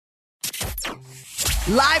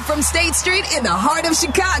Live from State Street in the heart of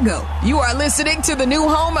Chicago, you are listening to the new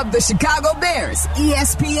home of the Chicago Bears,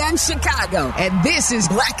 ESPN Chicago. And this is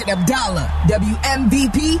Bleck and Abdallah,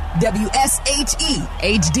 WMVP, WSHE,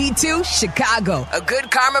 HD2, Chicago, a Good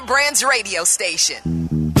Karma Brands radio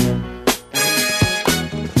station.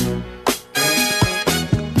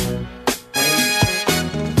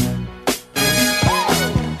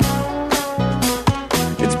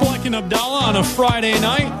 Abdallah on a Friday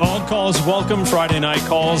night. All calls welcome. Friday night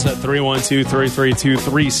calls at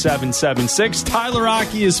 312-332-3776. Tyler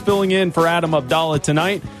Aki is filling in for Adam Abdallah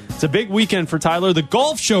tonight. It's a big weekend for Tyler. The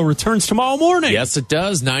golf show returns tomorrow morning. Yes, it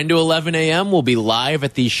does. 9 to 11 a.m. We'll be live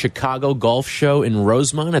at the Chicago Golf Show in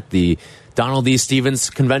Rosemont at the Donald E. Stevens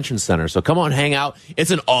Convention Center. So come on, hang out.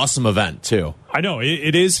 It's an awesome event, too. I know.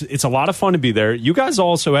 It is. It's a lot of fun to be there. You guys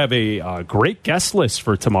also have a great guest list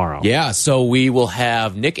for tomorrow. Yeah, so we will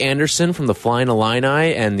have Nick Anderson from the Flying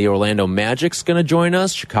Illini and the Orlando Magic's going to join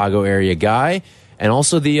us, Chicago area guy. And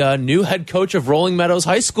also the new head coach of Rolling Meadows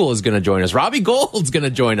High School is going to join us. Robbie Gold's going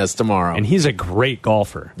to join us tomorrow. And he's a great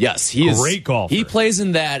golfer. Yes, he is. Great golfer. He plays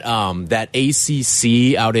in that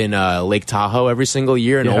ACC out in Lake Tahoe every single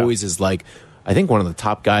year and always is like, I think, one of the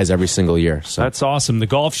top guys every single year. So that's awesome. The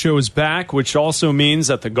golf show is back, which also means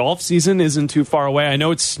that the golf season isn't too far away. I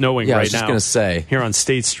know it's snowing right now. I was just going to say. Here on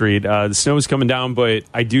State Street. The snow is coming down, but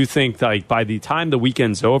I do think that by the time the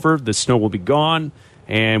weekend's over, the snow will be gone.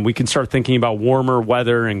 And we can start thinking about warmer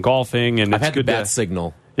weather and golfing. And I've had the bat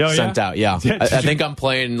signal sent out. Yeah, I think I'm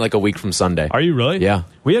playing like a week from Sunday. Are you really? Yeah.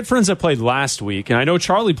 We had friends that played last week, and I know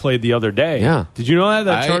Charlie played the other day. Yeah. Did you know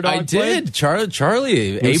that Chardog I did.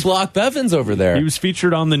 Charlie, A-Block Bevins over there. He was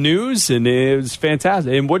featured on the news, and it was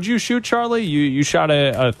fantastic. And what'd you shoot, Charlie? You shot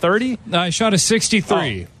a 30? I shot a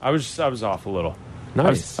 63. Oh, I was off a little.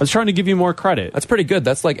 Nice. I was trying to give you more credit. That's pretty good.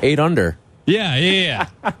 That's like 8 under. Yeah.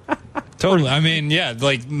 Totally. I mean,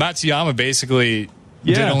 like Matsuyama basically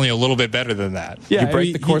did only a little bit better than that. Yeah, you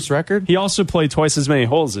break the course record? He also played twice as many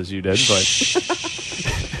holes as you did. But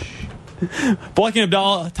Bleck and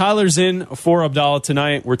Abdallah, Tyler's in for Abdallah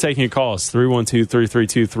tonight. We're taking your calls,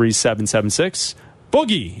 312-332-3776.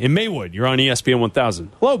 Boogie in Maywood, you're on ESPN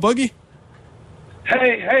 1000. Hello, Boogie.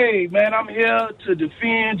 Hey, man, I'm here to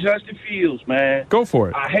defend Justin Fields, man. Go for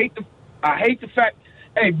it. I hate the fact,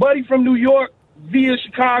 hey, buddy from New York via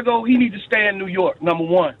Chicago, he needs to stay in New York, number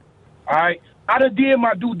one. All right? I done did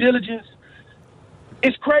my due diligence.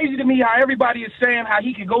 It's crazy to me how everybody is saying how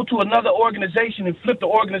he could go to another organization and flip the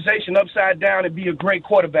organization upside down and be a great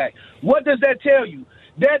quarterback. What does that tell you?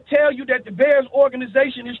 That tells you that the Bears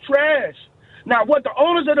organization is trash. Now, what the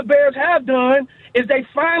owners of the Bears have done is they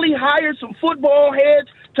finally hired some football heads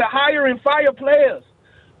to hire and fire players.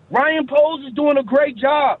 Ryan Poles is doing a great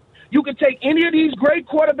job. You could take any of these great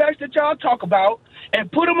quarterbacks that y'all talk about and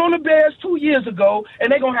put them on the Bears 2 years ago, and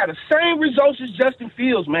they're going to have the same results as Justin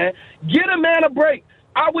Fields, man. Get a man a break.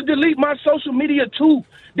 I would delete my social media, too.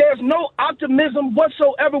 There's no optimism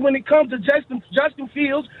whatsoever when it comes to Justin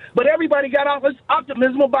Fields, but everybody got all this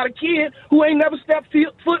optimism about a kid who ain't never stepped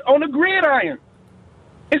foot on the gridiron.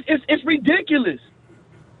 It's ridiculous.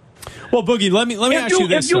 Well, Boogie, let me ask you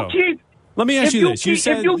this, though. Let me ask you this. You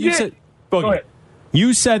said, Boogie,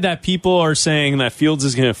 you said that people are saying that Fields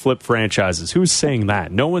is going to flip franchises. Who's saying that?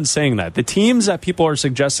 No one's saying that. The teams that people are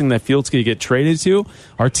suggesting that Fields could get traded to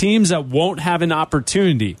are teams that won't have an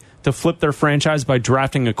opportunity to flip their franchise by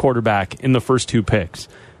drafting a quarterback in the first 2 picks.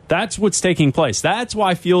 That's what's taking place. That's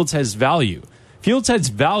why Fields has value. Fields has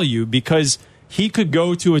value because he could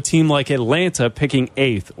go to a team like Atlanta picking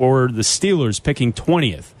 8th or the Steelers picking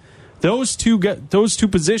 20th. Those two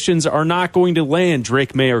positions are not going to land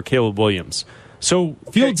Drake May or Caleb Williams. So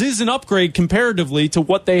Fields is an upgrade comparatively to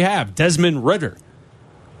what they have. Desmond Ridder.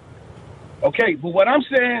 Okay, but what I'm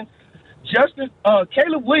saying,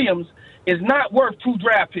 Caleb Williams is not worth 2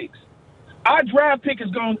 draft picks. Our draft is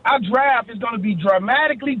going to be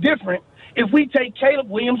dramatically different if we take Caleb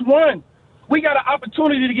Williams 1. We got an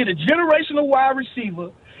opportunity to get a generational wide receiver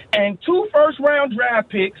and 2 first-round draft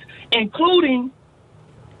picks, including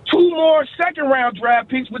 2 more second-round draft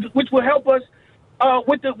picks, which will help us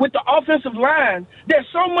with the offensive line. There's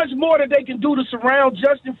so much more that they can do to surround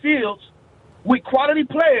Justin Fields with quality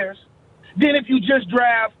players than if you just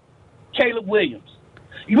draft Caleb Williams.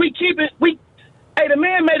 The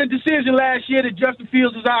man made a decision last year that Justin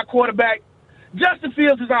Fields is our quarterback. Justin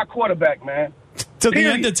Fields is our quarterback, man. To the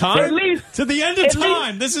end of time? To the end of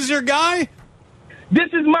time. This is your guy?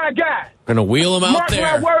 This is my guy. Gonna wheel him out Mark there.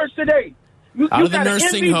 Mark my words today. Out of the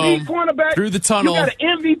nursing home, through the tunnel. You got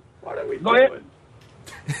an MVP. What are we Go doing? ahead.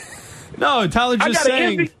 No, Tyler just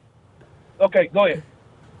saying. Okay, go ahead.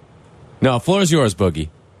 No, floor is yours, Boogie.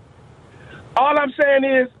 All I'm saying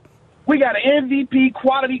is we got an MVP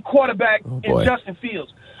quality quarterback in Justin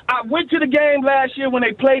Fields. I went to the game last year when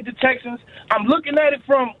they played the Texans. I'm looking at it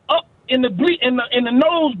from up in the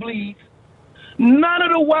nosebleeds. None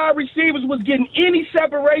of the wide receivers was getting any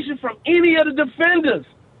separation from any of the defenders.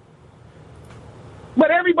 But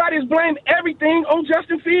everybody's blamed everything on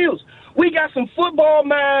Justin Fields. We got some football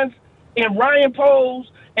minds in Ryan Poles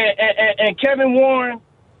and Kevin Warren.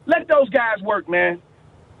 Let those guys work, man.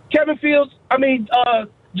 Justin Fields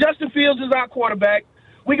is our quarterback.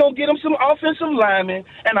 We're going to get him some offensive linemen,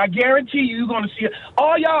 and I guarantee you're going to see it.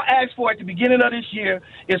 All y'all asked for at the beginning of this year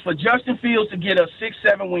is for Justin Fields to get us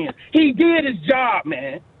 6-7 wins. He did his job,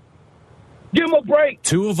 man. Give him a break.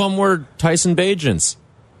 2 of them were Tyson Bagents.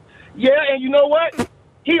 Yeah, and you know what?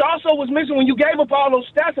 He also was missing, when you gave up all those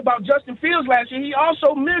stats about Justin Fields last year, he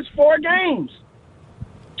also missed 4 games.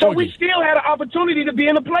 So we still had an opportunity to be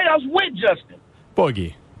in the playoffs with Justin.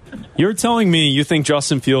 Boogie, you're telling me you think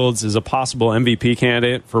Justin Fields is a possible MVP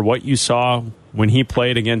candidate for what you saw when he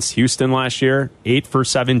played against Houston last year? 8 for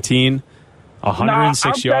 17,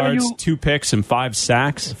 106 yards, 2 picks, and 5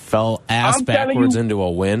 sacks. Fell ass backwards into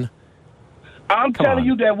a win. I'm telling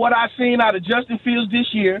you that what I've seen out of Justin Fields this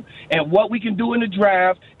year and what we can do in the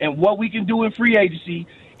draft and what we can do in free agency,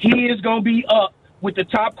 he is going to be up with the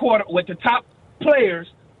top players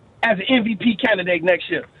as an MVP candidate next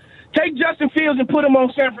year. Take Justin Fields and put him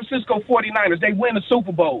on San Francisco 49ers. They win the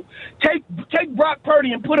Super Bowl. Take Brock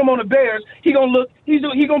Purdy and put him on the Bears. He's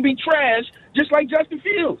gonna be trash just like Justin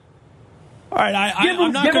Fields. All right,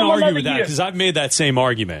 I'm not going to argue with that because I've made that same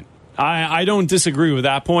argument. I don't disagree with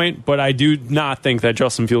that point, but I do not think that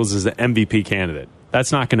Justin Fields is the MVP candidate.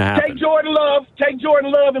 That's not going to happen. Take Jordan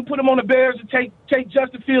Love and put him on the Bears, and take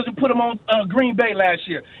Justin Fields and put him on Green Bay last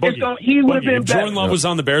year. He would have been better. Jordan Love was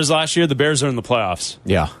on the Bears last year, the Bears are in the playoffs.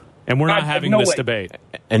 Yeah. And we're not having this debate.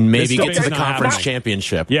 And maybe get to the conference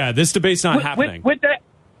championship. Yeah, this debate's not happening. With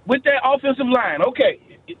that offensive line, okay.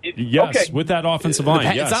 Yes, with that offensive line,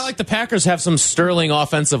 yes. It's not like the Packers have some sterling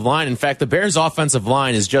offensive line. In fact, the Bears' offensive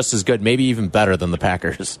line is just as good, maybe even better than the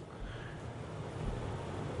Packers.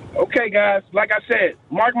 Okay, guys. Like I said,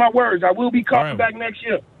 mark my words. I will be calling back next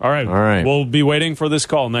year. All right. We'll be waiting for this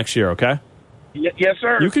call next year, okay? Yes,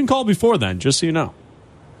 sir. You can call before then, just so you know.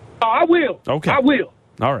 Oh, I will. Okay. I will.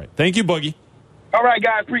 All right. Thank you, Boogie. All right,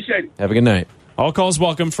 guys. Appreciate it. Have a good night. All calls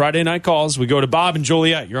welcome. Friday night calls. We go to Bob and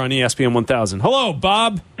Joliet. You're on ESPN 1000. Hello,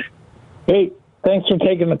 Bob. Hey, thanks for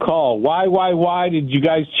taking the call. Why did you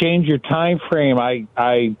guys change your time frame?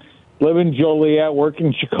 I live in Joliet, work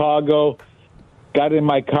in Chicago, got in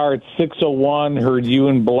my car at 6:01, heard you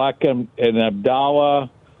and Bleck and Abdallah,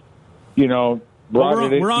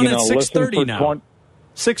 brought it. We're on at 6:30 now.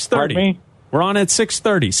 6:30. Pardon me? We're on at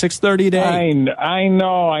 6:30. 6:30 to 8. I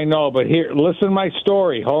know. But here, listen to my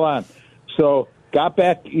story. Hold on. So, got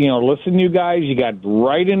back, listen to you guys. You got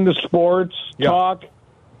right into sports talk.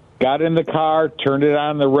 Got in the car, turned it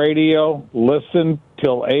on the radio, listened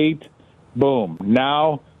till 8. Boom.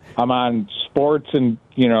 Now I'm on sports and,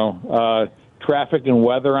 traffic and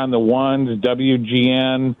weather on the ones,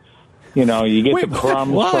 WGN. You get the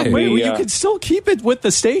crumbs. You can still keep it with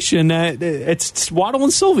the station. It's Waddle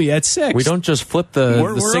and Sylvie at 6. We don't just flip the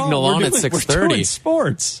signal on at 6:30. We're doing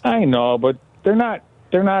sports. I know, but they're not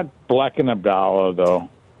Bleck and Abdallah, though.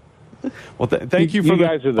 Well, thank you for you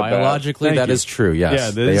guys are the biologically best. That is true. Yes,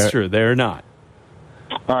 yeah, that is true. They are not.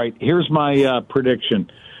 All right, here's my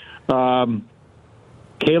prediction. Caleb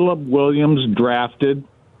Williams drafted.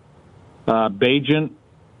 Bagent,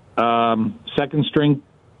 second string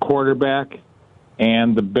quarterback,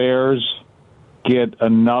 and the Bears get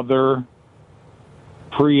another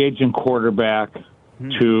free agent quarterback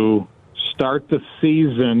to start the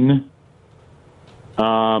season,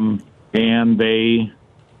 and they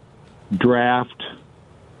draft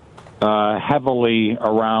heavily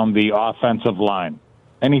around the offensive line.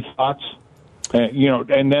 Any thoughts?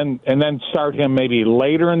 And then start him maybe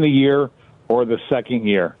later in the year or the second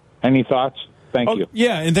year. Any thoughts? Thank you.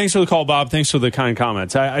 Yeah, and thanks for the call, Bob. Thanks for the kind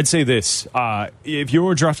comments. I'd say this. If you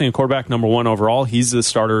were drafting a quarterback number 1 overall, he's the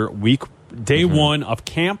starter day 1 of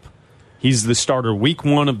camp. He's the starter week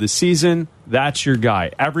 1 of the season. That's your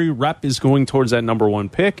guy. Every rep is going towards that number 1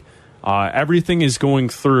 pick. Everything is going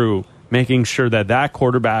through making sure that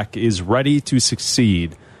quarterback is ready to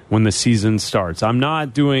succeed when the season starts. I'm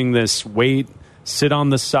not doing this sit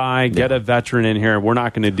on the side, get a veteran in here. We're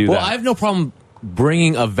not going to do that. Well, I have no problem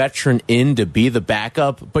bringing a veteran in to be the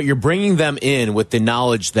backup, but you're bringing them in with the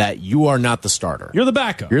knowledge that you are not the starter. You're the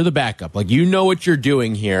backup. You're the backup. Like, you know what you're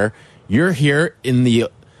doing here. You're here in the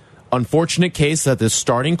unfortunate case that the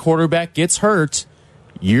starting quarterback gets hurt.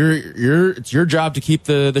 It's your job to keep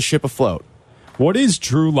the ship afloat. What is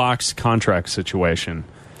Drew Lock's contract situation?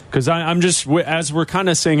 Because I'm just, as we're kind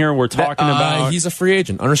of sitting here, we're talking about... He's a free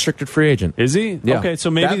agent, unrestricted free agent. Is he? Yeah. Okay, so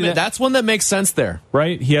maybe... That's one that makes sense there.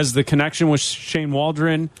 Right? He has the connection with Shane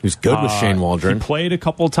Waldron. He's good with Shane Waldron. He played a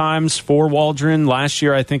couple times for Waldron. Last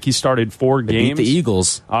year, I think he started 4 games. Beat the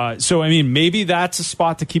Eagles. So, I mean, maybe that's a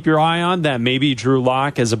spot to keep your eye on, that maybe Drew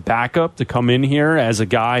Lock as a backup to come in here as a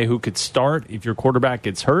guy who could start if your quarterback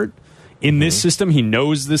gets hurt. In this system, he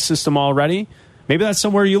knows this system already. Maybe that's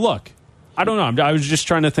somewhere you look. I don't know. I was just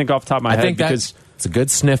trying to think off the top of my head. Because it's a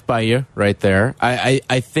good sniff by you right there.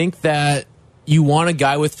 I think that you want a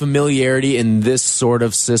guy with familiarity in this sort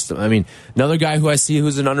of system. I mean, another guy who I see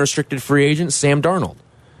who's an unrestricted free agent, Sam Darnold.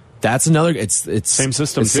 That's another. It's same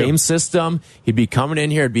system. Same system. He'd be coming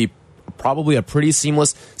in here. It'd be probably a pretty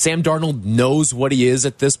seamless. Sam Darnold knows what he is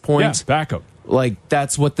at this point. Yeah, backup. Like,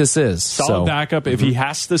 that's what this is. Solid backup. If he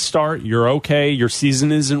has to start, you're okay. Your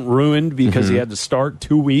season isn't ruined because he had to start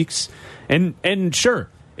 2 weeks. And sure,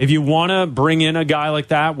 if you want to bring in a guy like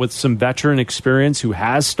that with some veteran experience who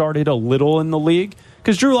has started a little in the league,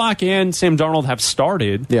 because Drew Lock and Sam Darnold have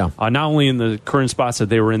started, not only in the current spots that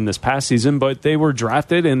they were in this past season, but they were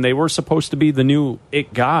drafted and they were supposed to be the new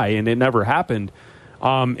it guy, and it never happened.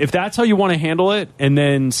 If that's how you want to handle it, and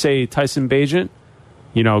then say Tyson Bagent,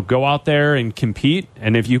 go out there and compete,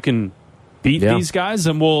 and if you can beat these guys,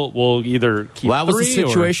 then we'll either keep that was the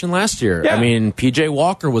situation last year. Yeah. I mean, P.J.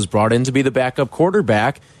 Walker was brought in to be the backup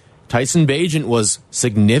quarterback. Tyson Bagent was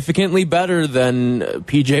significantly better than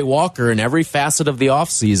P.J. Walker in every facet of the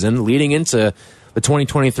offseason leading into the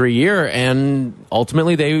 2023 year, and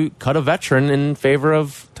ultimately they cut a veteran in favor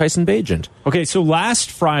of Tyson Bagent. Okay, so last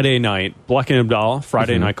Friday night, Bleck and Abdallah,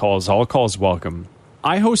 Friday night calls, all calls welcome.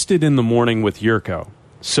 I hosted in the morning with Yurko.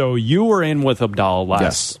 So you were in with Abdallah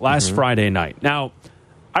last Friday night. Now,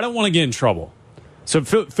 I don't want to get in trouble. So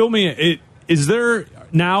fill me in. Is there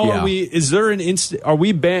now? Yeah. Are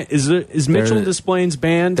we banned? Is Mitchell Desplains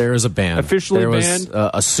banned? There is a ban. Officially banned? There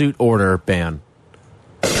was a suit order ban.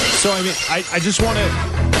 So I mean, I just want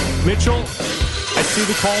to, Mitchell. I see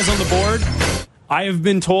the calls on the board. I have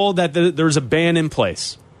been told that there's a ban in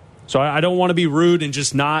place. So I don't want to be rude and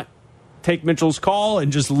just not take Mitchell's call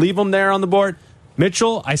and just leave him there on the board.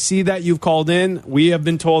 Mitchell, I see that you've called in. We have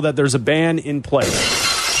been told that there's a ban in place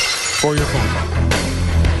for your phone call.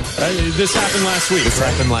 This happened last week.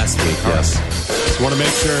 Happened last week, yes. Just want to make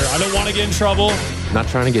sure. I don't want to get in trouble. Not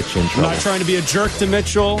trying to get you in trouble. I'm not trying to be a jerk to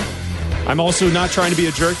Mitchell. I'm also not trying to be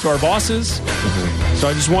a jerk to our bosses. So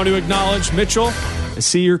I just want to acknowledge Mitchell. I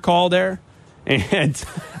see your call there. And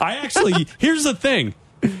I actually, here's the thing.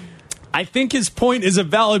 I think his point is a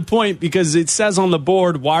valid point because it says on the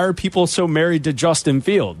board, why are people so married to Justin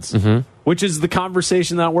Fields? Which is the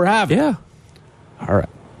conversation that we're having. Yeah. All right.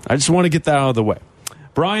 I just want to get that out of the way.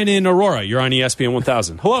 Brian in Aurora, you're on ESPN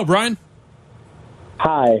 1000. Hello, Brian.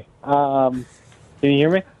 Hi. Can you hear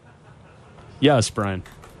me? Yes, Brian.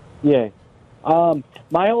 Yeah.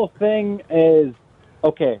 My whole thing is,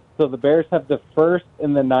 okay, so the Bears have the 1st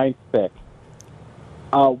and the 9th pick.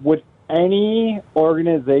 Would any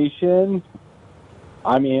organization,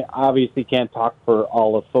 I mean, obviously can't talk for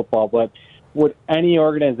all of football, but would any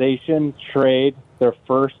organization trade their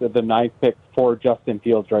 1st or the 9th pick for Justin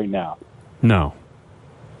Fields right now? No.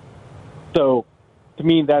 So, to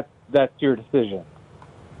me, that's your decision.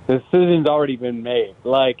 The decision's already been made.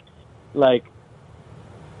 Like,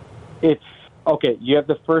 it's, okay, you have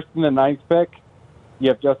the 1st and the 9th pick, you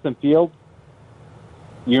have Justin Fields,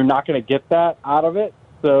 you're not going to get that out of it.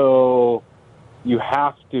 So you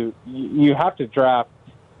have to draft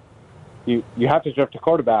a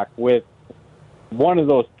quarterback with one of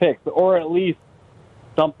those picks, or at least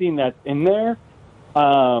something that's in there.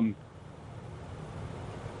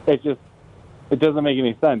 It doesn't make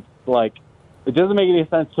any sense. Like, it doesn't make any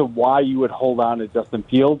sense to why you would hold on to Justin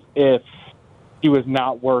Fields if he was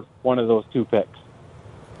not worth one of those 2 picks.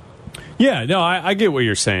 Yeah, no, I get what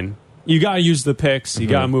you're saying. You got to use the picks. You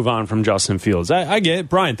got to move on from Justin Fields. I get it.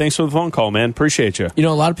 Brian, thanks for the phone call, man. Appreciate you. A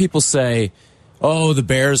lot of people say, oh, the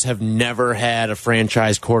Bears have never had a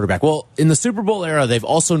franchise quarterback. Well, in the Super Bowl era, they've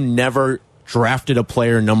also never drafted a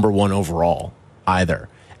player number 1 overall either.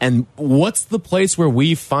 And what's the place where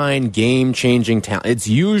we find game-changing talent? It's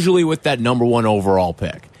usually with that number 1 overall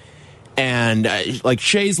pick. And like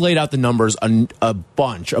Shay's laid out the numbers a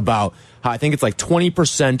bunch about how I think it's like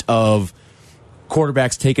 20% of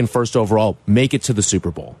quarterbacks taken 1st overall make it to the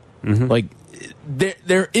Super Bowl. Like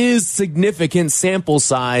there is significant sample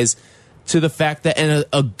size to the fact that, and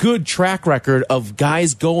a good track record of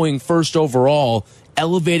guys going 1st overall,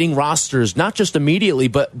 elevating rosters, not just immediately,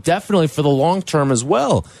 but definitely for the long term as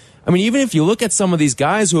well. I mean, even if you look at some of these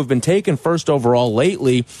guys who have been taken first overall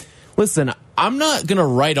lately, listen, I'm not going to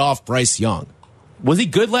write off Bryce Young. Was he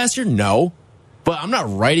good last year? No. But I'm not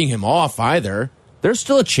writing him off either. There's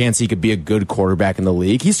still a chance he could be a good quarterback in the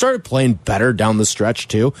league. He started playing better down the stretch,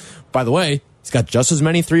 too. By the way, he's got just as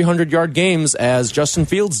many 300-yard games as Justin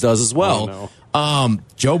Fields does as well. Oh, no.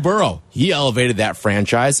 Joe Burrow, he elevated that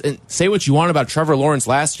franchise. And say what you want about Trevor Lawrence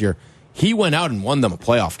last year. He went out and won them a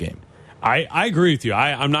playoff game. I agree with you.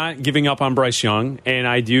 I'm not giving up on Bryce Young, and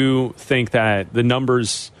I do think that the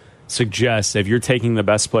numbers suggest if you're taking the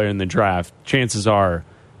best player in the draft, chances are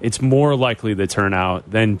it's more likely to turn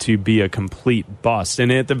out than to be a complete bust.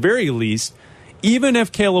 And at the very least, even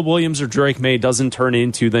if Caleb Williams or Drake May doesn't turn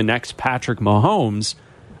into the next Patrick Mahomes,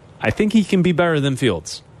 I think he can be better than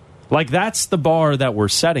Fields. Like, that's the bar that we're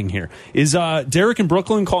setting here. Is Derek in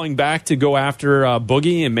Brooklyn calling back to go after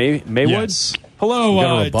Boogie and Maywood? Yes.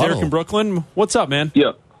 Hello, Derek in Brooklyn. What's up, man?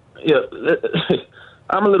 Yeah.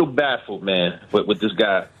 I'm a little baffled, man, what this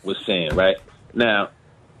guy was saying, right? Now,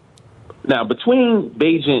 between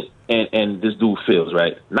Bagent and this dude Fields,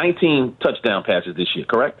 right? 19 touchdown passes this year,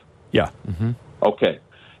 correct? Yeah. Mm-hmm. Okay.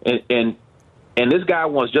 And this guy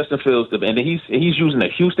wants Justin Fields to, and he's using the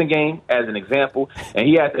Houston game as an example, and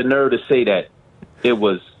he had the nerve to say that it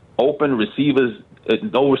was open receivers,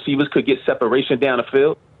 no receivers could get separation down the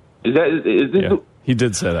field. Is this? Yeah, he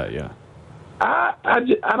did say that. Yeah.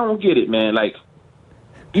 I don't get it, man. Like,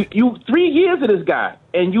 you 3 years of this guy,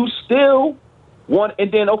 and you still want.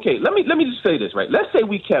 And then, okay, let me just say this, right? Let's say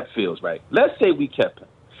we kept Fields, right? Let's say we kept him,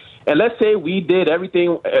 and let's say we did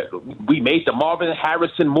everything. We made the Marvin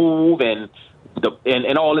Harrison move and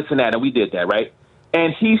all this and that, and we did that, right?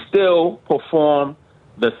 And he still performed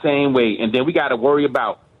the same way. And then we got to worry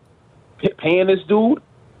about paying this dude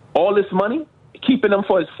all this money, keeping him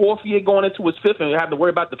for his fourth year going into his fifth, and we have to worry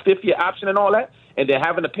about the fifth-year option and all that, and then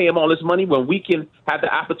having to pay him all this money when we can have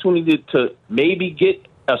the opportunity to maybe get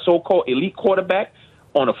a so-called elite quarterback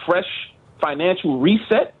on a fresh financial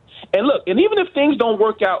reset. And look, and even if things don't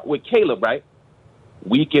work out with Caleb, right,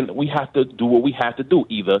 we have to do what we have to do.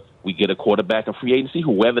 Either we get a quarterback in free agency,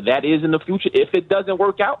 whoever that is in the future, if it doesn't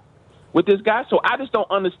work out with this guy. So I just don't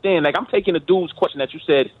understand. Like, I'm taking the dude's question that you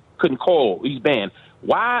said couldn't call, he's banned.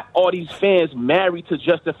 Why are these fans married to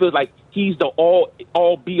Justin Fields like he's the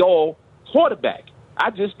all-be-all quarterback? I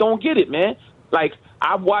just don't get it, man. Like,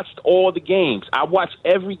 I've watched all the games. I watched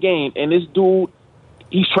every game, and this dude,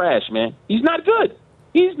 he's trash, man. He's not good.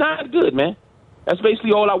 He's not good, man. That's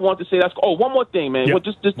basically all I want to say. One more thing, man. Yep.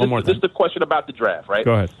 Well, just a question about the draft, right?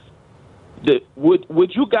 Go ahead.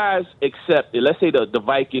 Would you guys accept it? Let's say the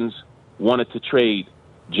Vikings wanted to trade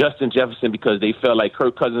Justin Jefferson because they felt like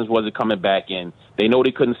Kirk Cousins wasn't coming back in. They know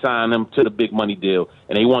they couldn't sign him to the big money deal,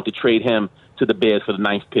 and they want to trade him to the Bears for the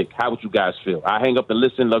 9th pick. How would you guys feel? I hang up and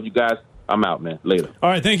listen. Love you guys. I'm out, man. Later. All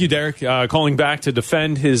right. Thank you, Derek. Calling back to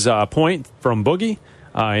defend his point from Boogie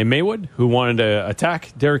and Maywood, who wanted to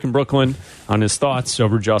attack Derek in Brooklyn on his thoughts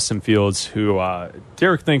over Justin Fields, who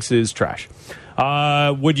Derek thinks is trash.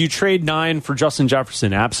 Would you trade 9 for Justin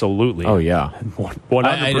Jefferson? Absolutely. Oh, yeah.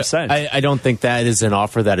 100%. I don't think that is an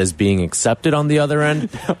offer that is being accepted on the other end.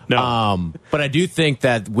 No. But I do think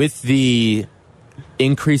that with the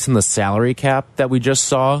increase in the salary cap that we just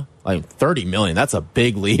saw, like $30 million, that's a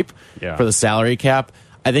big leap for the salary cap.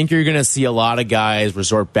 I think you're going to see a lot of guys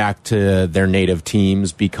resort back to their native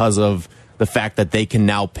teams because of the fact that they can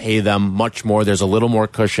now pay them much more. There's a little more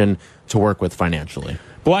cushion to work with financially.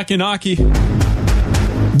 Bleck and Aki.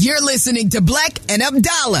 You're listening to Bleck and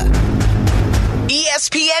Abdallah.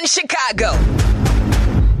 ESPN Chicago.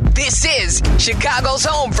 This is Chicago's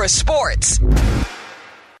home for sports.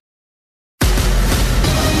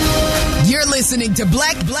 You're listening to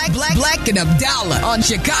Bleck and Abdallah on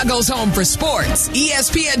Chicago's home for sports,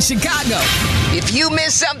 ESPN Chicago. If you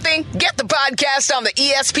miss something, get the podcast on the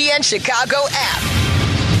ESPN Chicago app.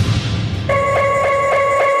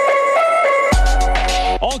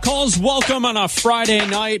 All calls welcome on a Friday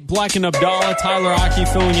night. Bleck and Abdallah, Tyler Aki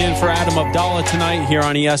filling in for Adam Abdallah tonight here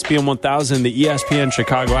on ESPN 1000, the ESPN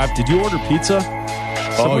Chicago app. Did you order pizza?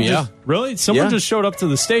 Really? Someone just showed up to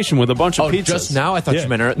the station with a bunch of pizzas. Just now? I thought you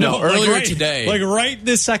meant earlier today. Like right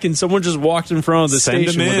this second, someone just walked in front of the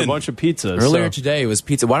station with a bunch of pizzas. Earlier today it was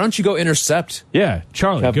pizza. Why don't you go intercept? Yeah,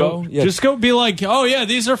 Charlie, just go be like, oh yeah,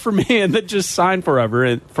 these are for me, and then just sign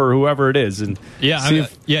forever for whoever it is. And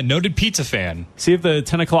noted pizza fan. See if the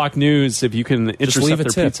 10 o'clock news, if you can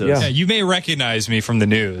intercept their pizzas. Yeah, you may recognize me from the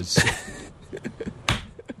news.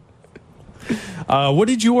 What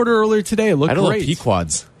did you order earlier today? It looked great.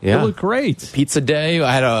 Pequods. Yeah. It looked great. Pizza day.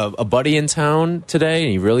 I had a buddy in town today,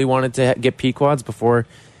 and he really wanted to get Pequods before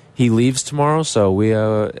He leaves tomorrow, so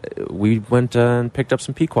we went and picked up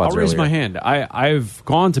some Pequods. I'll raise my hand. I've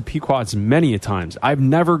gone to Pequods many a times. I've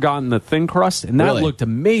never gotten the thin crust, and that looked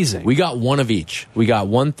amazing. We got one of each. We got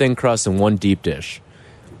one thin crust and one deep dish.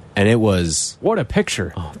 And it was... What a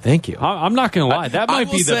picture. Oh, thank you. I'm not going to lie. That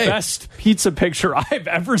might be the best pizza picture I've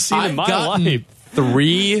ever seen in my life.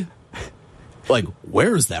 3... Like,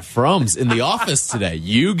 where is that from? In the office today.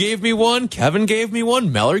 You gave me one. Kevin gave me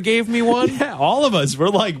one. Meller gave me one. Yeah, all of us. We're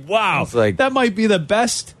like, wow, that might be the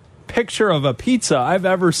best picture of a pizza I've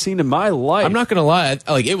ever seen in my life. I'm not going to lie.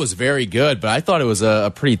 Like, it was very good, but I thought it was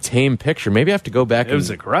a pretty tame picture. Maybe I have to go back It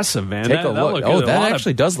was aggressive, man. Take a look. That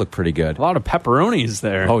actually does look pretty good. A lot of pepperonis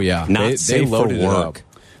there. Oh, yeah. They loaded it up.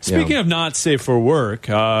 Speaking of not safe for work,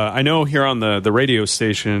 I know here on the radio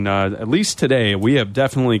station, at least today, we have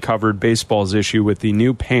definitely covered baseball's issue with the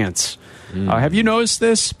new pants. Have you noticed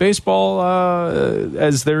this? Baseball,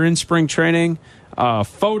 as they're in spring training,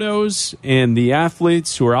 photos and the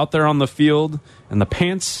athletes who are out there on the field and the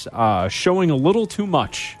pants showing a little too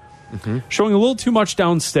much. Showing a little too much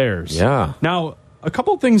downstairs. Yeah. Now, a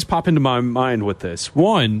couple things pop into my mind with this.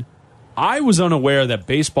 One, I was unaware that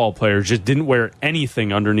baseball players just didn't wear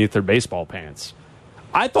anything underneath their baseball pants.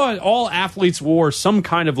 I thought all athletes wore some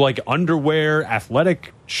kind of like underwear,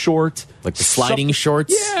 athletic short. Like the sliding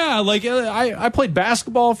shorts? Yeah, like I played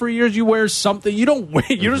basketball for years. You wear something. You don't wear,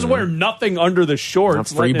 you just wear nothing under the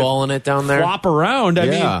shorts. Not free balling it down there. Flop around. I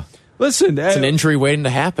mean, listen. It's an injury waiting to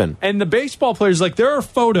happen. And the baseball players, like there are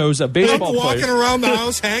photos of baseball players. Walking around the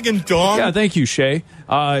house hanging dong. Yeah, thank you, Shay.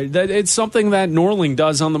 It's something that Norling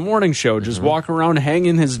does on the morning show. Just walk around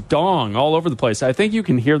hanging his dong all over the place. I think you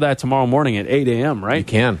can hear that tomorrow morning at 8 a.m., right? You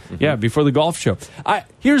can. Yeah, before the golf show.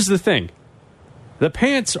 Here's the thing. The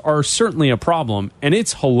pants are certainly a problem, and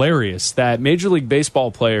it's hilarious that Major League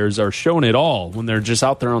Baseball players are showing it all when they're just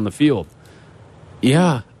out there on the field.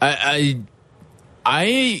 Yeah. I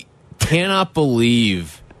cannot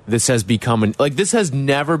believe this has become this has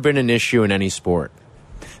never been an issue in any sport.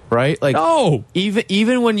 Right? Like, no.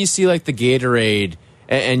 Even when you see like the Gatorade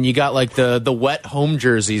and you got like the wet home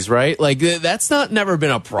jerseys, right? Like that's never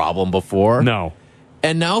been a problem before. No.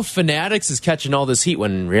 And now Fanatics is catching all this heat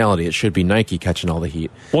when in reality it should be Nike catching all the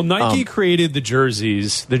heat. Well, Nike created the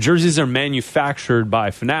jerseys. The jerseys are manufactured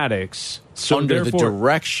by Fanatics. So under the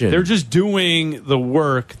direction. They're just doing the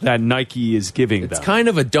work that Nike is giving them. It's kind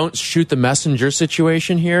of a don't shoot the messenger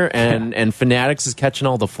situation here, and Fanatics is catching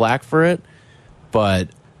all the flack for it. But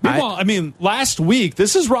meanwhile, I mean, last week,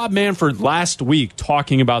 this is Rob Manfred last week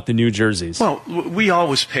talking about the new jerseys. Well, we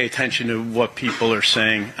always pay attention to what people are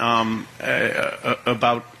saying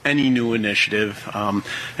about any new initiative. I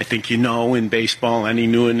think in baseball, any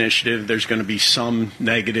new initiative, there's going to be some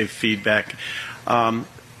negative feedback.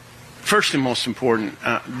 First and most important,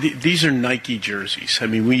 these are Nike jerseys. I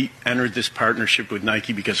mean, we entered this partnership with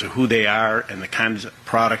Nike because of who they are and the kinds of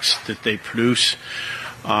products that they produce.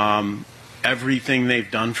 Everything they've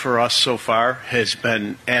done for us so far has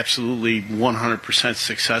been absolutely 100%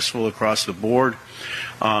 successful across the board.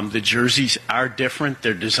 The jerseys are different.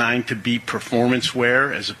 They're designed to be performance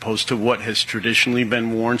wear as opposed to what has traditionally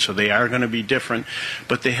been worn, so they are going to be different.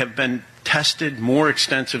 But they have been tested more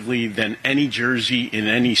extensively than any jersey in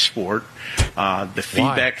any sport. The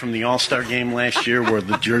feedback from the All-Star game last year where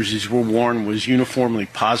the jerseys were worn was uniformly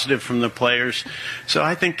positive from the players. So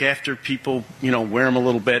I think after people, wear them a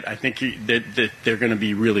little bit, I think that they're going to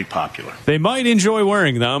be really popular. They might enjoy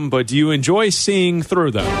wearing them, but do you enjoy seeing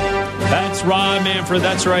through them? That's Rob Manfred.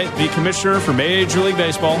 That's right, the commissioner for Major League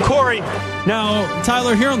Baseball. Corey. Now,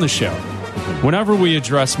 Tyler, here on the show, whenever we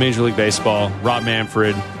address Major League Baseball, Rob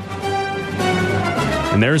Manfred,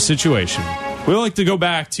 and their situation, we like to go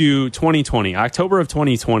back to 2020, October of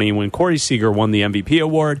 2020, when Corey Seager won the MVP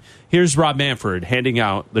award. Here's Rob Manfred handing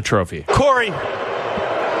out the trophy. Corey,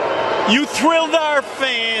 you thrilled our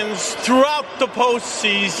fans throughout the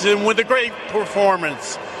postseason with a great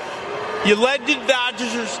performance. You led the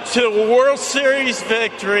Dodgers to a World Series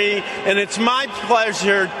victory, and it's my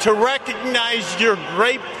pleasure to recognize your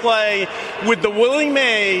great play with the Willie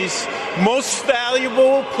Mays Most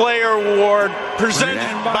Valuable Player Award presented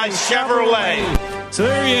by Chevrolet. So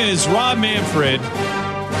there he is, Rob Manfred,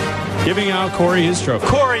 giving out Corey his trophy.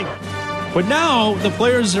 Corey. But now the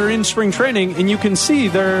players are in spring training, and you can see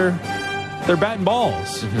they're batting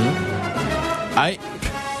balls.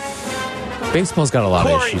 Baseball's got a lot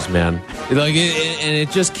of issues, man. And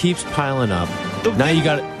it just keeps piling up. Now you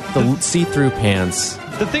got the see-through pants.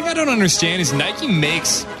 The thing I don't understand is Nike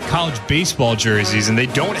makes college baseball jerseys, and they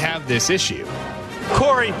don't have this issue.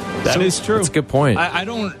 Corey. That is true. That's a good point. I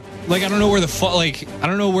don't I don't know where the fault. I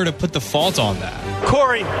don't know where to put the fault on that.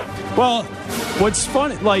 Corey. Well, what's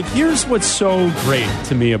funny, here's what's so great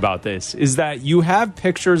to me about this is that you have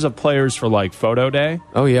pictures of players for photo day.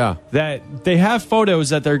 Oh yeah, that they have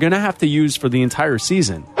photos that they're going to have to use for the entire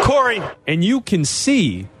season. Corey, and you can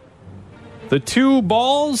see the 2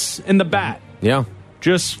 balls and the bat. Yeah,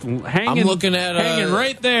 just hanging. I'm looking at hanging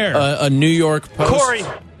right there. A New York Post Corey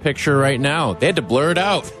picture right now. They had to blur it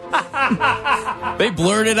out. They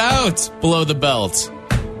blurred it out below the belt.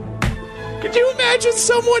 Could you imagine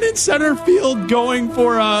someone in center field going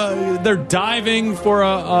for they're diving for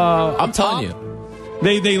I'm telling you.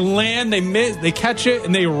 They land, they miss, they catch it,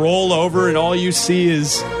 and they roll over, and all you see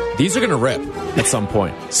is... These are going to rip at some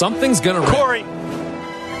point. Something's going to rip. Corey.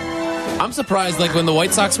 I'm surprised, when the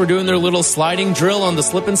White Sox were doing their little sliding drill on the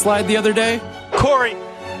slip and slide the other day. Corey.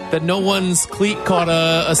 That no one's cleat caught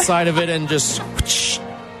a side of it and just...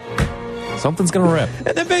 Something's going to rip.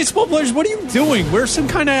 And then baseball players, what are you doing? Wear some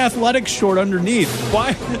kind of athletic short underneath.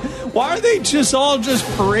 Why are they just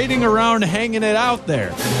parading around hanging it out there?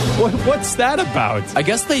 What's that about? I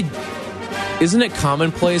guess isn't it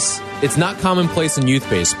commonplace? It's not commonplace in youth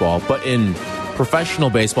baseball, but in professional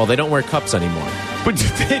baseball, they don't wear cups anymore. But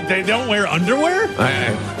they don't wear underwear?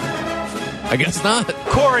 I guess not.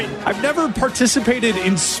 Corey, I've never participated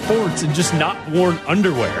in sports and just not worn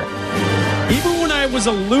underwear. Even when I was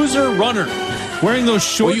a loser runner, wearing those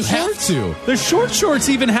short shorts. Have to. The short shorts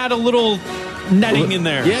even had a little netting in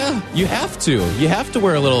there. Yeah, you have to. You have to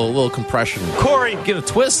wear a little compression. Corey. Get a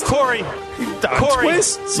twist. Corey. Corey.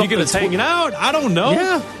 Twist? Something that's hanging out? I don't know.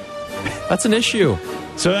 Yeah. That's an issue.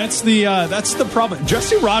 So that's the problem.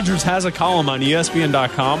 Jesse Rogers has a column on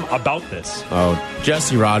ESPN.com about this. Oh,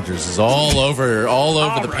 Jesse Rogers is all over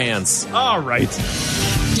the pants. All right.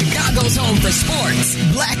 Chicago's home for sports.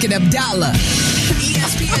 Bleck and Abdallah.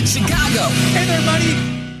 ESPN Chicago. Hey there, buddy.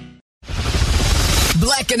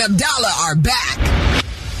 Bleck and Abdallah are back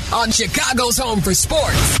on Chicago's home for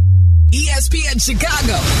sports. ESPN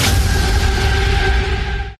Chicago.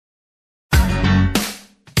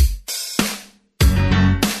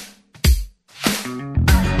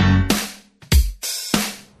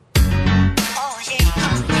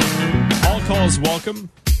 Welcome.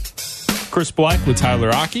 Chris Bleck with Tyler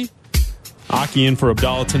Aki. Aki in for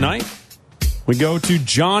Abdallah tonight. We go to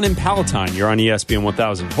John in Palatine. You're on ESPN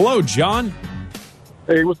 1000. Hello, John.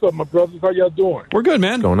 Hey, what's up, my brothers? How y'all doing? We're good,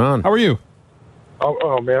 man. What's going on? How are you?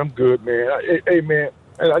 Oh man, I'm good, man. Hey, man,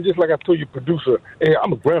 and I just like I told you, producer, hey,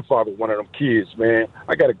 I'm a grandfather of one of them kids, man.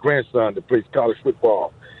 I got a grandson that plays college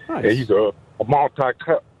football. Nice. And he's a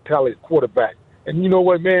multi-talented quarterback. And you know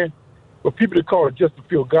what, man? For people that call it Justin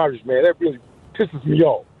Field garbage, man, that really pisses me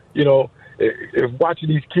off. You know, if watching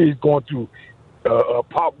these kids going through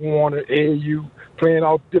Pop Warner, AAU, playing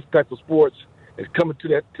all different types of sports, and coming to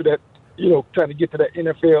that, you know, trying to get to that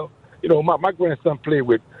NFL. You know, my grandson played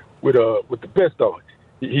with the best of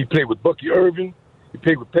it. He played with Bucky Irving. He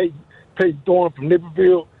played with Peyton Thorne from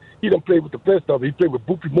Naperville. He done played with the best of it. He played with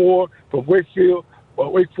Boopie Moore from Wake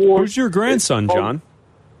Forest. Who's your grandson, John?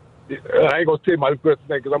 I ain't gonna say my grandson's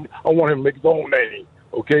name because I want him to make his own name.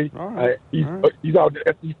 Okay, all right. He's out in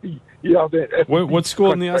the SEC. He's out there. In the SEC. What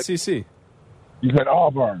school in the SEC? He's at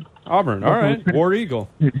Auburn. Auburn. All right. War Eagle.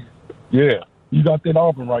 Yeah, he's out there in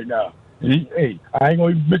Auburn right now. Hey, I ain't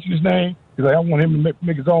gonna even mention his name because I want him to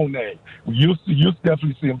make his own name. You'll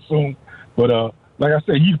definitely see him soon. But like I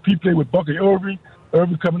said, he played with Bucky Irving.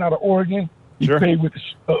 Irving coming out of Oregon. He played with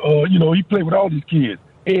he played with all these kids.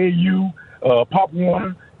 AAU, Pop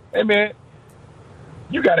Warner. Hey man,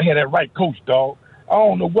 you gotta have that right coach, dog. I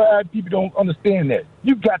don't know why people don't understand that.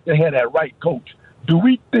 You got to have that right coach. Do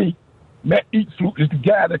we think Matt Eberflus is the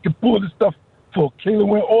guy that can pull this stuff for Caleb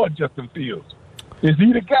Wynn or Justin Fields? Is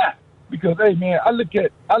he the guy? Because hey man, I look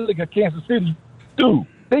at Kansas City, dude.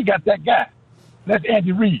 They got that guy. That's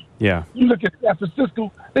Andy Reid. Yeah. You look at San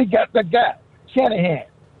Francisco, they got that guy, Shanahan.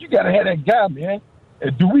 You got to have that guy, man.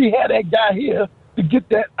 And do we have that guy here to get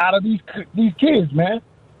that out of these kids, man?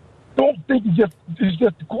 Don't think it's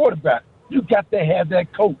just the quarterback. You got to have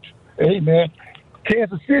that coach. Hey, man,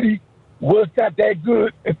 Kansas City was not that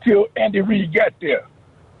good until Andy Reid got there.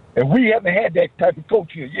 And we haven't had that type of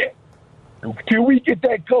coach here yet. Until we get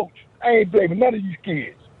that coach, I ain't blaming none of these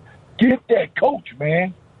kids. Get that coach,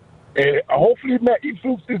 man. And hopefully Matt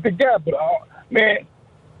Eberflus is the guy. But, man,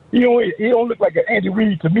 he don't look like an Andy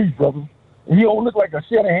Reid to me, brother. He don't look like a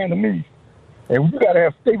Shanahan to me. And you got to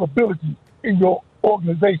have stability in your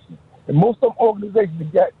organization. And most of them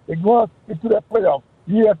organizations that run into that playoff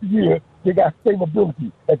year after year, they got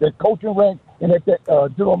stability at their coaching rank and at that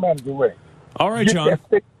general manager rank. All right, John.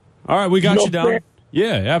 All right, we got you down.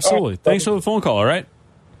 Yeah, absolutely. Thanks for the phone call, all right?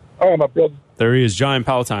 All right, my brother. There he is, Giant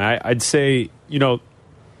Palatine. I'd say, Matt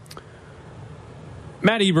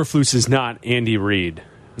Eberflus is not Andy Reid.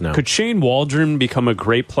 No. Could Shane Waldron become a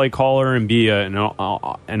great play caller and be an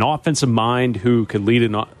offensive mind who could lead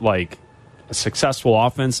a successful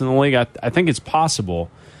offense in the league? I think it's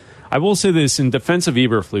possible. I will say this, in defense of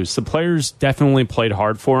Eberflus, the players definitely played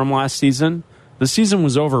hard for him last season. The season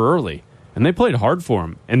was over early, and they played hard for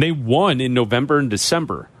him. And they won in November and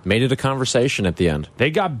December. Made it a conversation at the end. They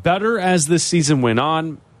got better as this season went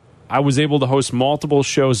on. I was able to host multiple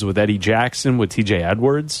shows with Eddie Jackson, with TJ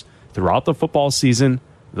Edwards throughout the football season.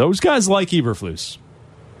 Those guys like Eberflus.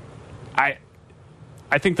 I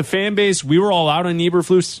think the fan base, we were all out on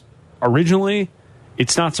Eberflus originally.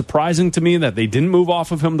 It's not surprising to me that they didn't move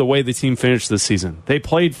off of him the way the team finished this season. They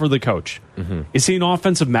played for the coach. Mm-hmm. Is he an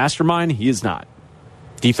offensive mastermind? He is not.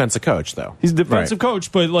 Defensive coach, though. He's a defensive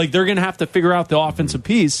coach, but they're going to have to figure out the offensive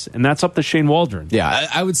piece, and that's up to Shane Waldron. Yeah,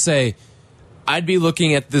 I would say I'd be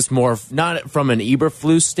looking at this more not from an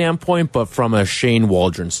Eberflus standpoint, but from a Shane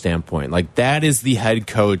Waldron standpoint. That is the head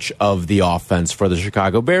coach of the offense for the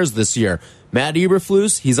Chicago Bears this year. Matt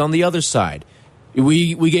Eberflus, he's on the other side.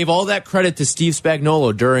 We gave all that credit to Steve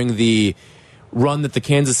Spagnuolo during the run that the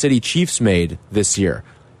Kansas City Chiefs made this year.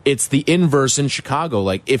 It's the inverse in Chicago.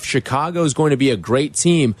 If Chicago is going to be a great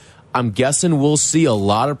team, I'm guessing we'll see a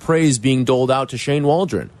lot of praise being doled out to Shane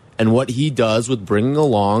Waldron and what he does with bringing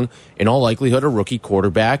along, in all likelihood, a rookie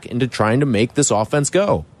quarterback into trying to make this offense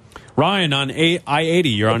go. Ryan on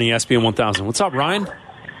I-80, you're on ESPN 1000. What's up, Ryan?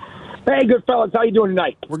 Hey, good fellas. How you doing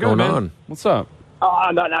tonight? We're good, man. What's up?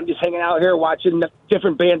 I'm just hanging out here watching the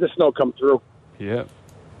different bands of snow come through. Yeah.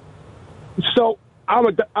 So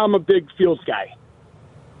I'm a big Fields guy.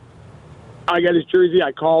 I got his jersey.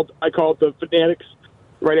 I called the Fanatics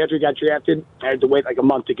right after he got drafted. I had to wait a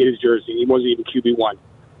month to get his jersey. He wasn't even QB1.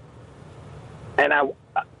 And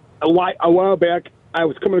a while back, I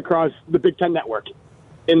was coming across the Big Ten Network,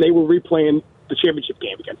 and they were replaying the championship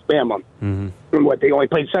game against Bama. Mm-hmm. And they only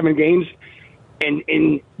played 7 games,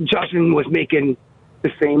 and Justin was making the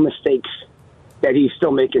same mistakes that he's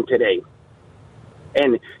still making today.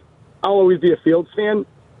 And I'll always be a Fields fan,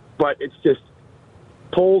 but it's just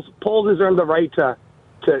Poles has earned the right to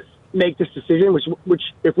make this decision, which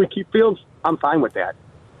if we keep Fields, I'm fine with that.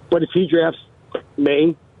 But if he drafts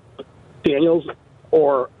May, Daniels,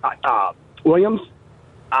 or Williams,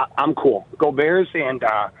 I'm cool. Go Bears, and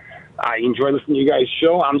I enjoy listening to you guys'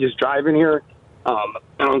 show. I'm just driving here. I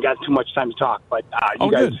don't got too much time to talk, but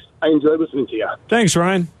you guys, good. I enjoy listening to you. Thanks,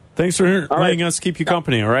 Ryan. Thanks for letting us keep you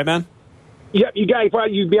company. All right, man? Yep, you guys,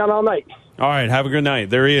 you'd be on all night. All right, have a good night.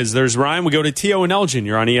 There he is. There's Ryan. We go to T.O. and Elgin.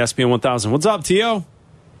 You're on ESPN 1000. What's up, T.O.?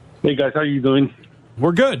 Hey, guys. How are you doing?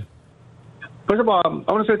 We're good. First of all,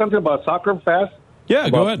 I want to say something about soccer fast. Yeah,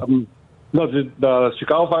 go ahead. The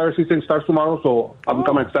Chicago Fire season starts tomorrow, so I'm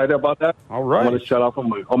kind of excited about that. All right. I want to shout out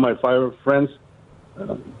all my Fire friends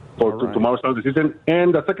for tomorrow's start of the season.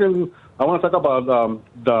 And the second, I want to talk about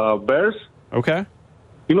the Bears. Okay.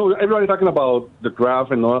 Everybody's talking about the draft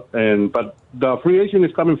but the free agent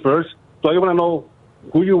is coming first. So I want to know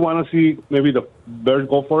who you want to see. Maybe the Bears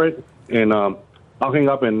go for it, and I'll hang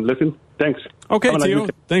up and listen. Thanks. Okay, Tio.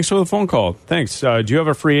 Thanks for the phone call. Thanks. Do you have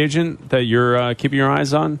a free agent that you're keeping your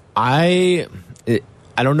eyes on? I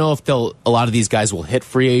don't know if a lot of these guys will hit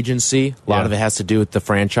free agency. A lot of it has to do with the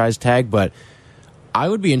franchise tag, but I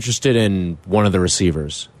would be interested in one of the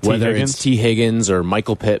receivers, whether it's T. Higgins or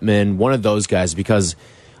Michael Pittman, one of those guys, because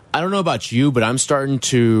I don't know about you, but I'm starting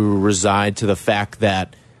to reside to the fact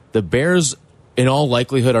that the Bears, in all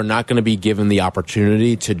likelihood, are not going to be given the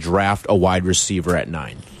opportunity to draft a wide receiver at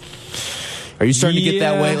 9. Are you starting to get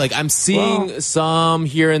that way? I'm seeing some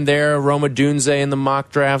here and there, Roma Dunze in the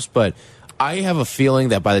mock drafts, but I have a feeling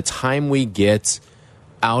that by the time we get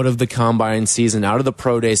out of the combine season, out of the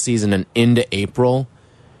pro day season, and into April,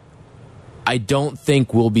 I don't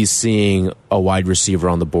think we'll be seeing a wide receiver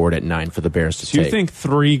on the board at 9 for the Bears to take. Do you think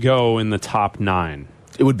 3 go in the top 9?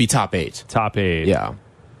 It would be top 8. Top 8. Yeah.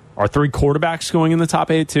 Are 3 quarterbacks going in the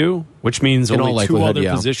top 8 too? Which means only 2 other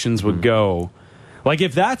positions would go.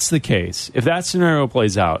 If that's the case, if that scenario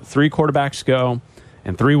plays out, 3 quarterbacks go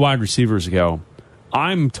and 3 wide receivers go,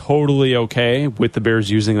 I'm totally okay with the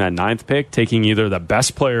Bears using that 9th pick, taking either the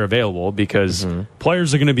best player available, because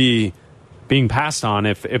players are going to be being passed on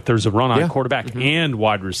if there's a run on quarterback and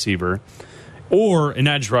wide receiver, or an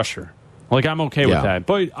edge rusher. I'm okay with that.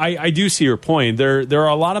 But I do see your point. There are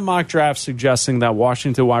a lot of mock drafts suggesting that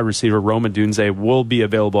Washington wide receiver Roma Dunze will be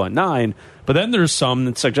available at 9, but then there's some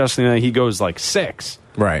that's suggesting that he goes 6.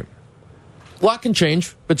 Right. A lot can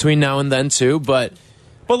change between now and then too, but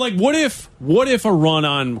what if a run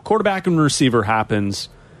on quarterback and receiver happens,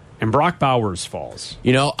 and Brock Bowers falls.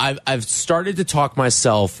 You know, I've started to talk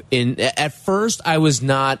myself in. At first, I was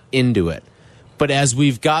not into it, but as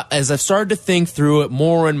I've started to think through it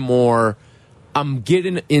more and more, I'm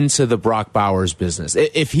getting into the Brock Bowers business.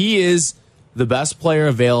 If he is the best player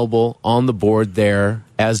available on the board there,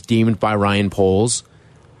 as deemed by Ryan Poles,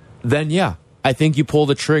 then yeah, I think you pull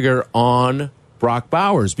the trigger on Brock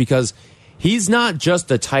Bowers, because he's not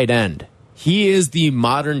just a tight end. He is the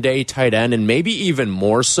modern day tight end, and maybe even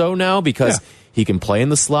more so now, because he can play in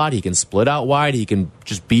the slot, he can split out wide, he can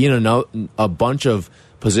just be in a bunch of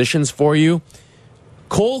positions for you.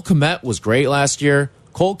 Cole Kmet was great last year.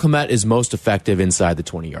 Cole Kmet is most effective inside the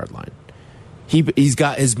 20-yard line. He's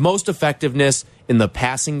got his most effectiveness in the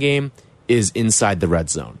passing game is inside the red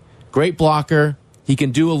zone. Great blocker. He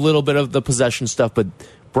can do a little bit of the possession stuff, but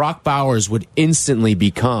Brock Bowers would instantly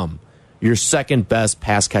become your second best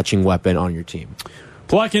pass-catching weapon on your team.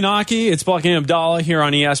 Bleck and Aki, it's Bleck and Abdallah here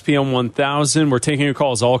on ESPN 1000. We're taking your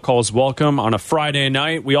calls. All calls welcome on a Friday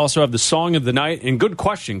night. We also have the Song of the Night and Good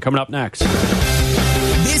Question coming up next.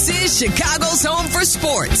 This is Chicago's home for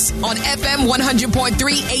sports on FM 100.3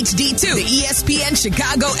 HD2, the ESPN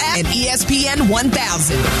Chicago app, and ESPN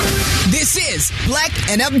 1000. This is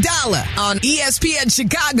Bleck and Abdallah on ESPN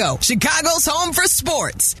Chicago, Chicago's home for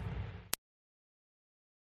sports.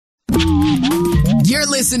 You're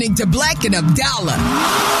listening to Bleck and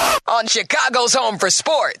Abdallah on Chicago's home for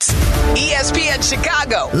sports, ESPN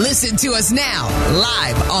Chicago. Listen to us now,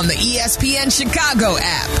 live on the ESPN Chicago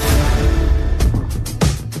app.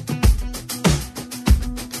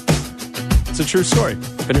 It's a true story.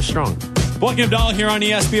 Finish strong. Bleck and Abdallah here on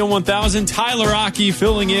ESPN 1000. Tyler Aki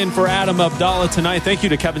filling in for Adam Abdallah tonight. Thank you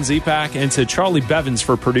to Kevin Zepak and to Charlie Bevins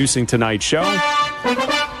for producing tonight's show.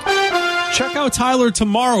 Check out Tyler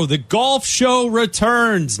tomorrow. The golf show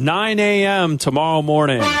returns 9 a.m. tomorrow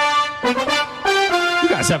morning. You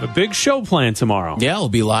guys have a big show planned tomorrow. Yeah, we'll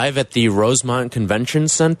be live at the Rosemont Convention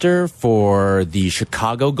Center for the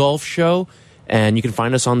Chicago Golf Show. And you can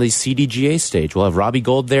find us on the CDGA stage. We'll have Robbie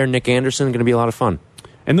Gold there, Nick Anderson. Going to be a lot of fun.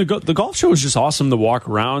 And the golf show is just awesome to walk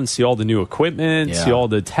around, see all the new equipment, see all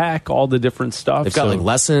the tech, all the different stuff. They've got like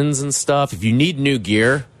lessons and stuff. If you need new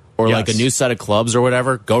gear or like a new set of clubs or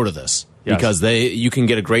whatever, go to this. Yes. Because you can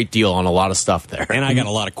get a great deal on a lot of stuff there. And I got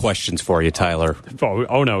a lot of questions for you, Tyler.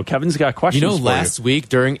 Oh no, Kevin's got questions. You know, last week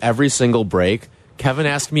during every single break, Kevin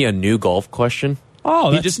asked me a new golf question.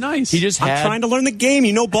 Oh, that's nice. I'm trying to learn the game.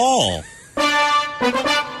 You know ball.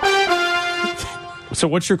 So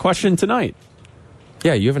what's your question tonight?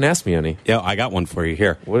 Yeah, you haven't asked me any. Yeah, I got one for you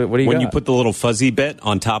here. What do you When got? you put the little fuzzy bit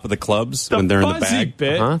on top of the clubs when they're in the bag.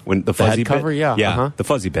 Bit? When the fuzzy head cover, bit? The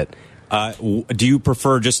fuzzy bit. Do you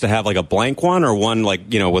prefer just to have like a blank one, or one like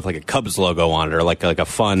with like a Cubs logo on it, or like a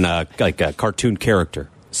fun like a cartoon character?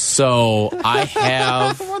 So I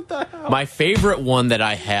have what the hell? My favorite one that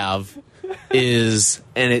I have is,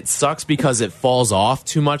 and it sucks because it falls off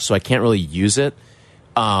too much, so I can't really use it.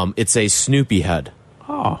 It's a Snoopy head.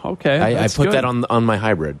 Oh, okay. I put that on my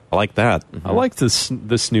hybrid. I like that. Mm-hmm. I like the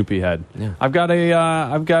Snoopy head. Yeah. I've got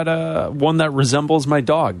a one that resembles my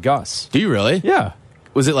dog, Gus. Do you really? Yeah.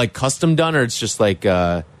 Was it like custom done, or it's just like?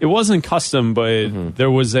 It wasn't custom, but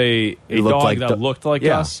there was a dog that looked like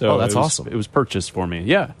Gus. So that's awesome. It was purchased for me.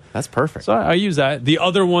 Yeah, that's perfect. So I use that. The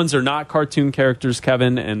other ones are not cartoon characters,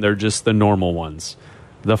 Kevin, and they're just the normal ones.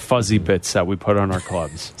 The fuzzy bits that we put on our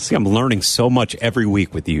clubs. See, I'm learning so much every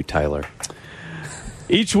week with you, Tyler.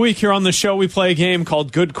 Each week here on the show, we play a game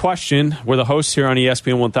called Good Question, where the hosts here on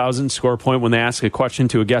ESPN 1000 score a point when they ask a question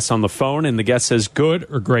to a guest on the phone, and the guest says good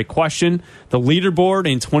or great question. The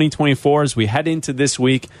leaderboard in 2024 as we head into this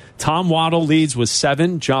week, Tom Waddle leads with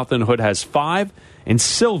 7, Jonathan Hood has 5, and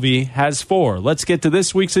Sylvie has 4. Let's get to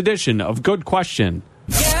this week's edition of Good Question.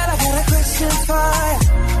 Yeah, I got a question for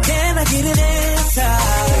you. Can I get an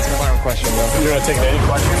answer? Question, bro. You're gonna take any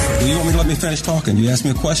questions? You want me to let me finish talking? You ask me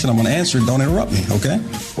a question, I'm gonna answer it. Don't interrupt me, okay?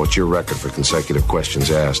 What's your record for consecutive questions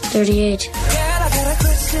asked? 38. Yeah, I got a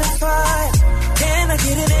question for you. Can I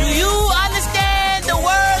get an answer? Do you understand the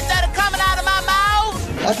words that are coming out of my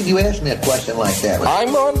mouth? How could you ask me a question like that?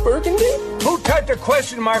 I'm on Burgundy? Who typed a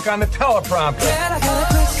question mark on the teleprompter? Yeah, I got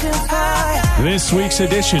a question for you. This week's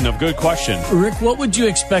edition of Good Question. Rick, what would you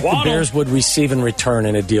expect the Bears would receive in return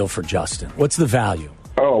in a deal for Justin? What's the value?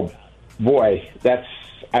 Oh, boy,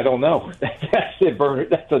 I don't know.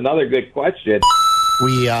 That's another good question.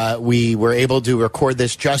 We were able to record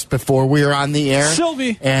this just before we were on the air.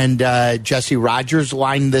 Sylvie. And Jesse Rogers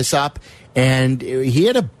lined this up, and he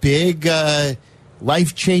had a big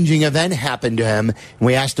life-changing event happen to him. And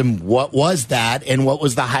we asked him what was that and what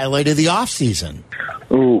was the highlight of the offseason.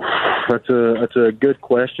 Ooh, that's a good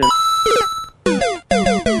question.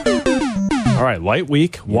 All right, light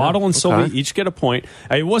week. Waddle and Sylvie each get a point.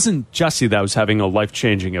 It wasn't Jesse that was having a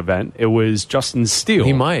life-changing event. It was Justin Steele.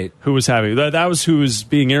 He might. Who was having that was who was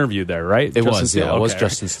being interviewed there, right? It Justin was, Steele. Yeah, it was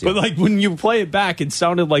Justin Steele. But like when you play it back, it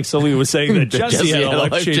sounded like Sylvie was saying that Jesse had a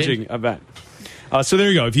life-changing event. So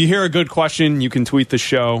there you go. If you hear a good question, you can tweet the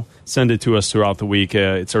show. Send it to us throughout the week.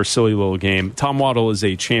 It's our silly little game. Tom Waddle is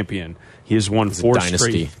a champion. He has won 4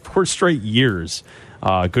 straight years.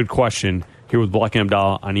 Good question. Here with Bleck and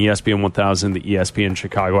Tyler on ESPN 1000, the ESPN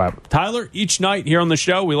Chicago app. Tyler, each night here on the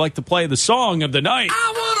show, we like to play the song of the night.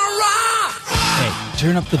 Hey,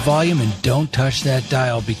 turn up the volume and don't touch that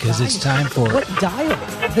dial because it's time for... What dial?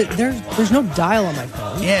 There's no dial on my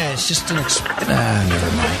phone. Yeah, it's just an...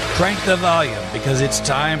 never mind. Crank the volume because it's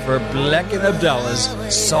time for Bleck and Abdallah's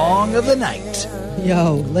Song of the Night.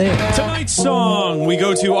 Yo, later. Tonight's song, we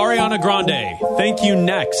go to Ariana Grande. Thank You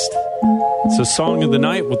Next. It's a song of the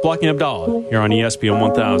night with Bleck and Abdallah here on ESPN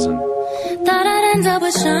 1000. Thought I'd end up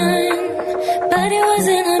with Sean, but it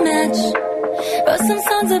wasn't a match. Wrote some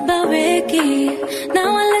songs about Ricky.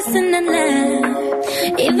 Now I listen and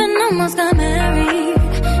laugh. Even almost got married.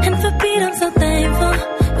 And for Pete, I'm so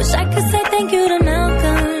thankful. Wish I could say thank you to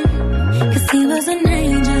Malcolm, 'cause he was an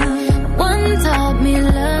angel. One taught me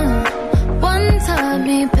love, one taught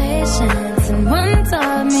me patience, and one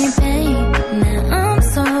taught me pain. Now I'm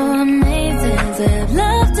so amazing to have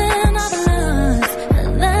loved and I've lost,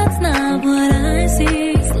 but that's not what I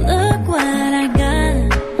see. So look what I got,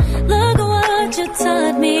 look what you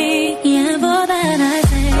taught me. Yeah, for that I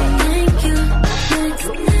say thank you, next,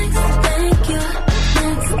 thank you,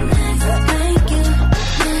 next, thank you,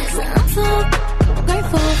 next. I'm so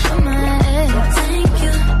grateful for my ex. Thank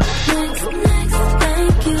you, next,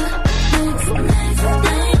 thank you, next,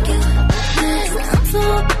 thank you, next. I'm so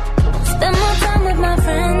spend more time with my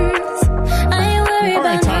friends. All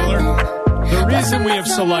right, Tyler. The reason we have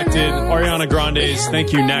selected Ariana Grande's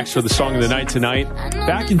Thank You Next for the song of the night tonight,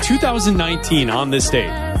 back in 2019 on this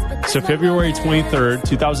date, so February 23rd,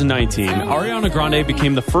 2019, Ariana Grande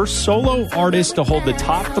became the first solo artist to hold the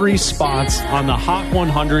top 3 spots on the Hot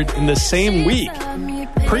 100 in the same week.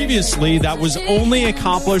 Previously, that was only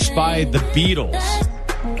accomplished by the Beatles.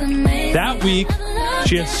 That week,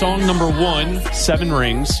 she had song number 1, 7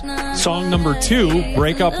 Rings, song number 2,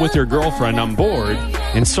 Break Up With Your Girlfriend, I'm Bored,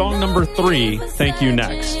 and song number 3, Thank You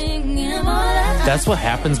Next. That's what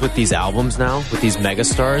happens with these albums now, with these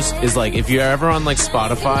megastars, is like if you're ever on like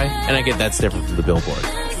Spotify, and I get that's different from the Billboard,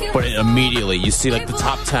 but immediately you see like the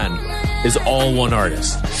top 10 is all one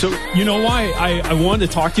artist. So you know why I wanted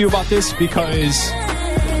to talk to you about this? Because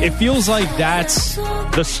it feels like that's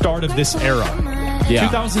the start of this era. Yeah.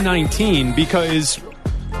 2019, because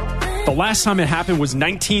the last time it happened was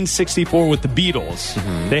 1964 with the Beatles.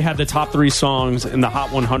 Mm-hmm. They had the top 3 songs in the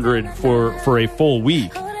Hot 100 for a full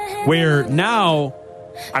week. Where now,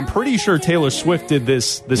 I'm pretty sure Taylor Swift did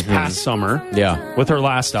this past summer. Yeah. With her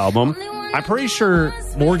last album. I'm pretty sure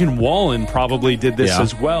Morgan Wallen probably did this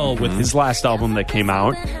as well with his last album that came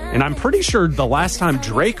out. And I'm pretty sure the last time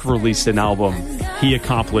Drake released an album, he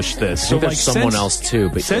accomplished this. So there's someone else too.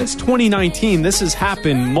 But since 2019, this has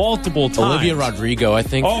happened multiple times. Olivia Rodrigo, I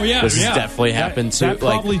think. Oh, yeah. This has definitely happened too. That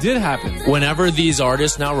probably did happen. Whenever these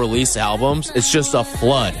artists now release albums, it's just a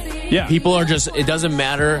flood. Yeah. People are just, it doesn't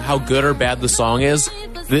matter how good or bad the song is,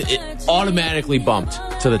 it automatically bumped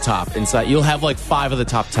to the top. Inside, you'll have like 5 of the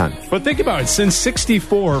top 10. But think about it. Since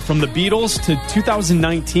 64, from the Beatles to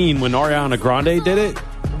 2019, when Ariana Grande did it,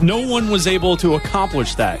 no one was able to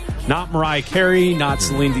accomplish that. Not Mariah Carey, not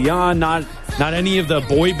Celine Dion, not any of the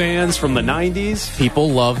boy bands from the 90s. People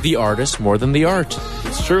love the artist more than the art.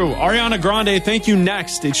 It's true. Ariana Grande, Thank You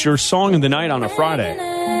Next. It's your song of the night on a Friday.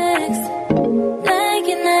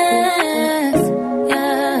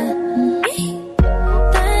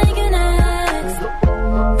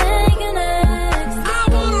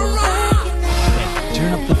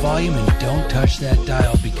 Volume and don't touch that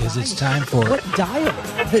dial because it's time for... What dial?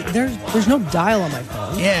 There's no dial on my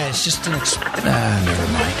phone. Yeah, it's just an...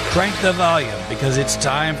 never mind. Crank the volume because it's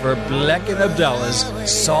time for Bleck and Abdallah's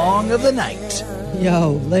Song of the Night.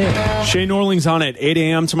 Yo, later. Shea Norling's on at 8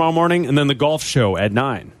 a.m. tomorrow morning, and then the golf show at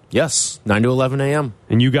 9. Yes, 9 to 11 a.m.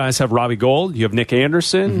 And you guys have Robbie Gold. You have Nick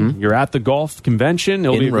Anderson. You're at the golf convention.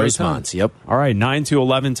 It'll be a great time. Yep. All right, 9 to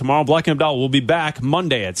 11 tomorrow. Bleck and Abdallah will be back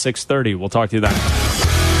Monday at 6:30. We'll talk to you then.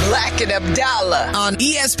 Bleck and Abdallah on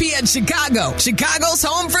ESPN Chicago, Chicago's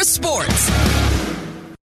home for sports.